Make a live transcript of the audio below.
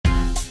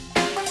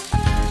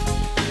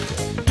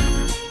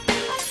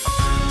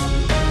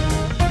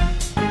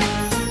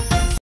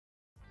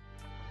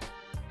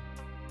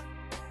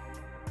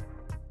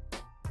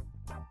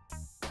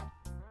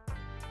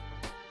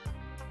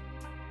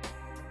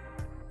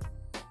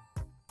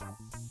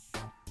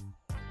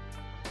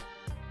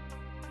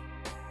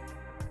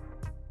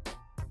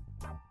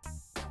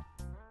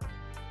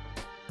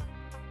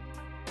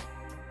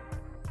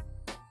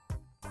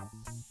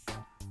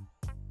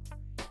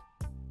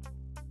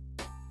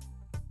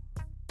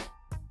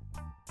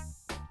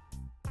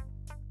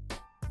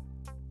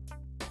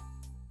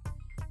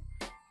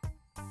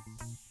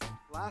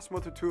last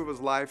month or two of his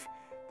life,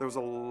 there was a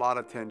lot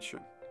of tension.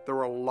 There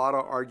were a lot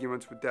of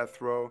arguments with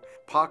death row.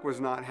 Pac was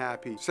not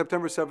happy.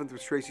 September 7th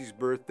was Tracy's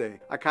birthday.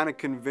 I kind of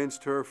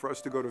convinced her for us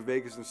to go to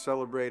Vegas and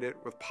celebrate it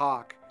with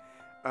Pac,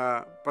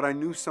 but I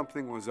knew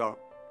something was up.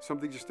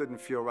 Something just didn't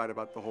feel right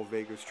about the whole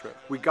Vegas trip.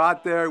 We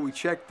got there, we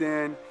checked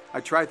in. I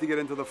tried to get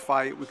into the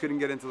fight. We couldn't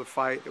get into the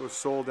fight. It was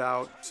sold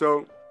out.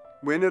 So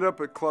we ended up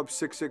at Club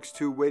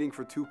 662 waiting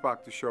for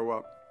Tupac to show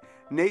up.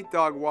 Nate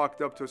Dogg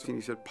walked up to us and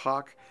he said,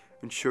 Pac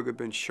and Suge had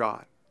been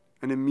shot.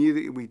 And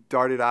immediately we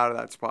darted out of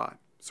that spot.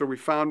 So we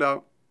found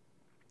out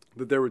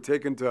that they were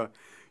taken to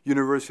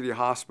University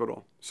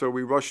Hospital. So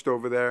we rushed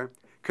over there.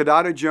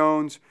 Kadada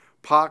Jones,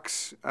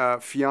 Pac's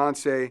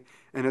fiance,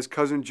 and his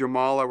cousin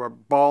Jamala were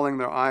bawling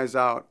their eyes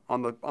out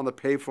on the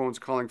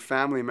payphones calling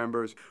family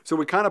members. So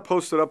we kind of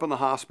posted up in the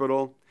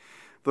hospital.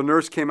 The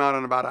nurse came out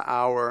in about an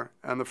hour,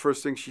 and the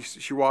first thing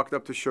she walked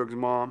up to Suge's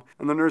mom,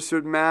 and the nurse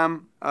said,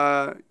 ma'am,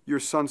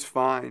 your son's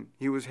fine.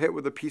 He was hit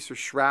with a piece of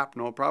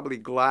shrapnel, probably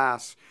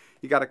glass.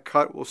 He got a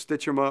cut, we'll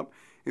stitch him up.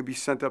 He'll be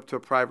sent up to a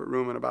private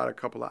room in about a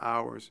couple of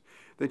hours.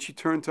 Then she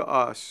turned to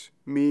us,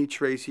 me,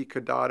 Tracy,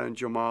 Kadada, and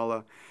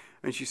Jamala,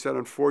 and she said,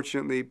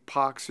 unfortunately,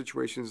 Pac's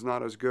situation is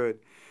not as good.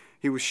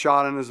 He was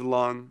shot in his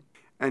lung,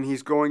 and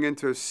he's going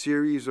into a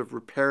series of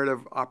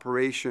reparative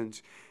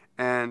operations,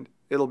 and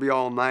it'll be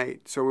all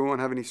night, so we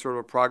won't have any sort of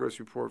a progress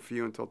report for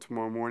you until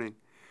tomorrow morning.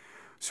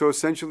 So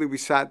essentially, we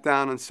sat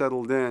down and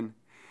settled in,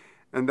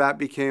 and that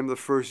became the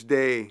first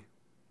day,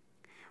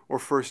 or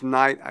first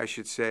night, I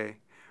should say,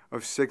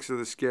 of 6 of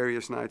the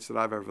scariest nights that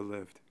I've ever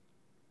lived.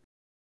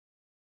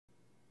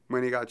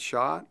 When he got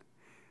shot,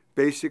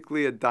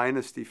 basically a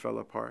dynasty fell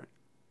apart.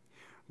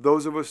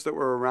 Those of us that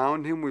were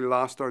around him, we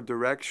lost our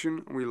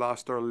direction and we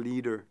lost our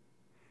leader.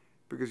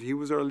 Because he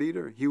was our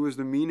leader. He was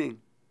the meaning.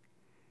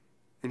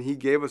 And he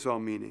gave us all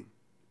meaning.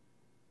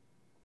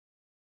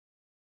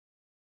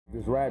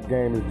 This rap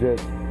game is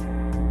just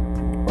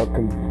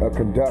a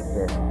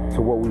conductor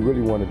to what we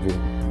really want to do.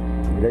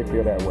 They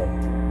feel that way.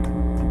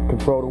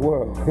 Control the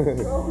world.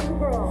 Control the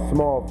world.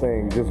 Small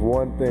thing, just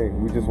one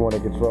thing. We just want to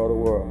control the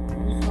world.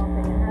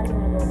 How do you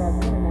go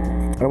about doing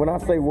that? And when I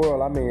say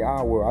world, I mean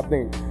our world. I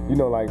think, you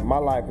know, like my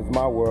life is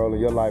my world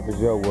and your life is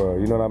your world.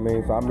 You know what I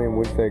mean? So I mean, when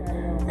we say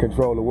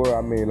control the world,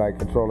 I mean like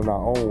controlling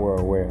our own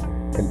world where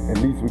at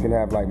least we can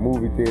have like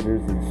movie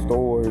theaters and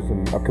stores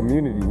and a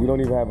community. We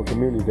don't even have a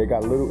community. They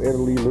got little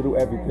Italy, little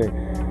everything.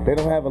 They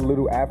don't have a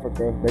little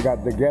Africa. They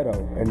got the ghetto.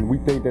 And we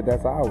think that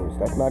that's ours.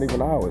 That's not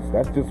even ours.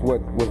 That's just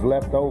what was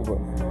left over.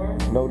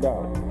 No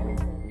doubt.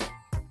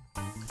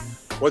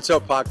 What's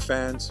up, Pac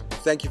fans?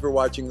 Thank you for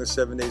watching the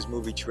 7 Days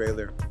movie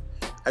trailer.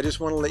 I just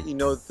want to let you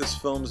know that this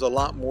film is a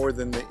lot more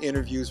than the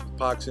interviews with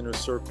Pac's inner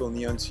circle and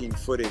the unseen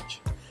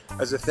footage.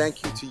 As a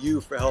thank you to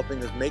you for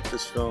helping us make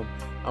this film,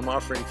 I'm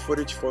offering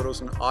footage, photos,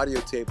 and audio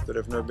tape that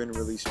have never been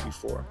released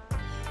before.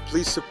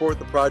 Please support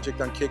the project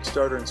on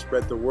Kickstarter and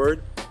spread the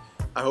word.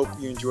 I hope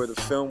you enjoy the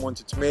film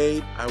once it's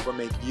made. I hope I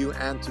make you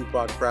and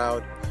Tupac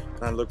proud,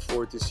 and I look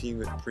forward to seeing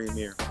you at the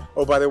premiere.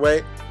 Oh, by the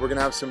way, we're going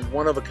to have some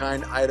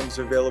one-of-a-kind items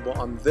available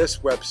on this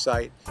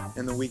website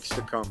in the weeks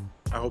to come.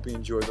 I hope you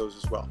enjoy those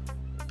as well.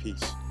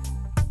 Peace.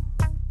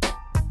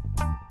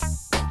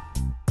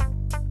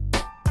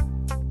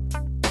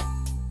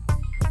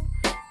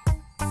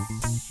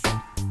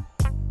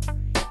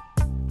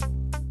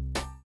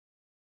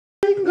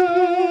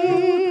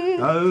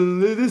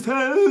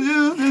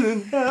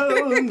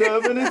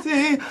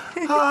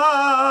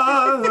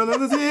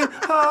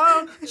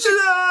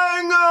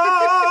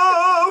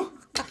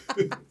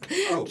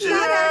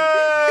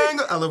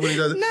 I love when he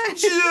does it.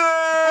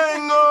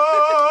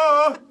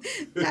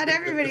 Not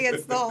everybody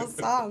gets the whole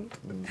song.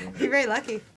 You're very lucky.